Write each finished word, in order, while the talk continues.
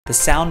The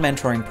Sound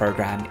Mentoring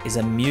Program is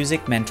a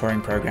music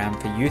mentoring program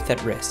for youth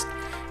at risk,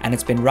 and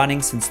it's been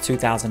running since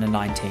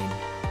 2019.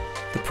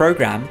 The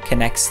program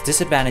connects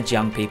disadvantaged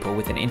young people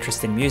with an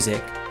interest in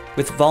music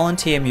with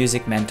volunteer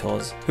music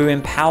mentors who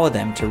empower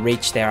them to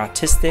reach their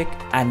artistic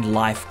and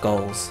life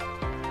goals.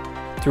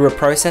 Through a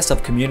process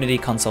of community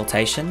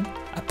consultation,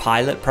 a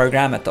pilot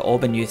program at the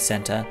Auburn Youth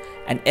Centre,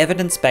 and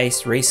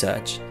evidence-based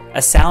research,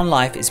 A Sound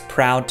Life is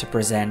proud to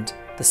present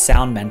the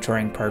Sound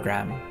Mentoring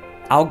Program.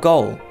 Our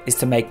goal is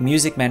to make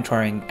music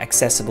mentoring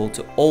accessible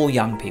to all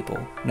young people,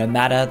 no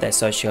matter their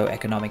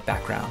socio-economic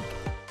background.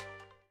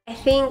 I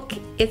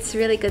think it's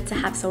really good to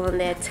have someone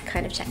there to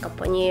kind of check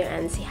up on you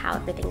and see how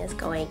everything is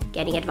going,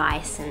 getting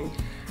advice and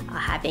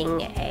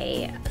having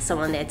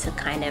someone there to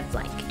kind of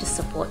just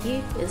support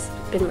you has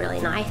been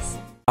really nice.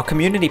 Our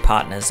community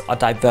partners are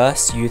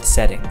diverse youth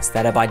settings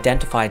that have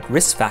identified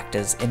risk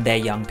factors in their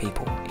young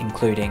people,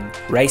 including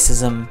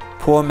racism,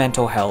 poor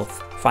mental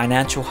health,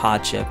 financial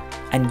hardship,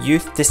 and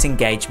youth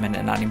disengagement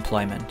and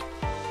unemployment.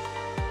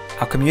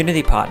 Our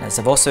community partners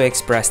have also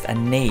expressed a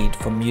need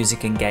for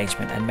music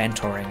engagement and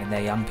mentoring in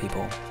their young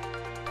people.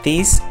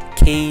 These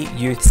key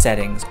youth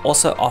settings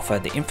also offer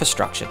the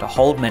infrastructure to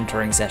hold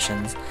mentoring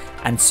sessions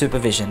and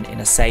supervision in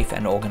a safe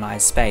and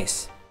organised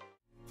space.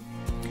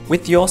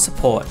 With your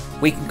support,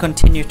 we can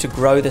continue to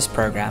grow this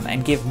program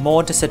and give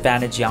more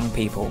disadvantaged young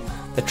people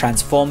the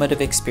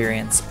transformative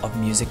experience of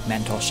music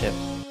mentorship.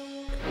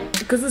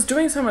 Because it's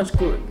doing so much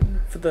good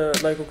for the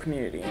local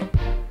community.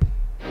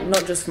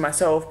 Not just for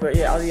myself, but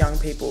yeah, other young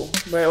people.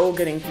 We're all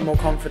getting more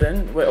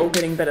confident, we're all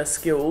getting better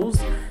skills.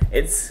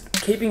 It's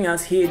keeping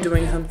us here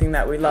doing something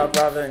that we love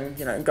rather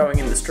than, going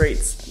in the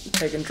streets,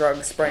 taking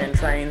drugs, spraying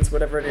trains,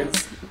 whatever it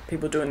is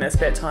people do in their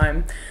spare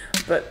time.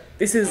 But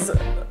this is,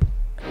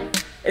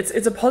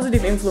 it's a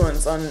positive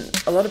influence on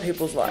a lot of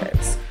people's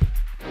lives.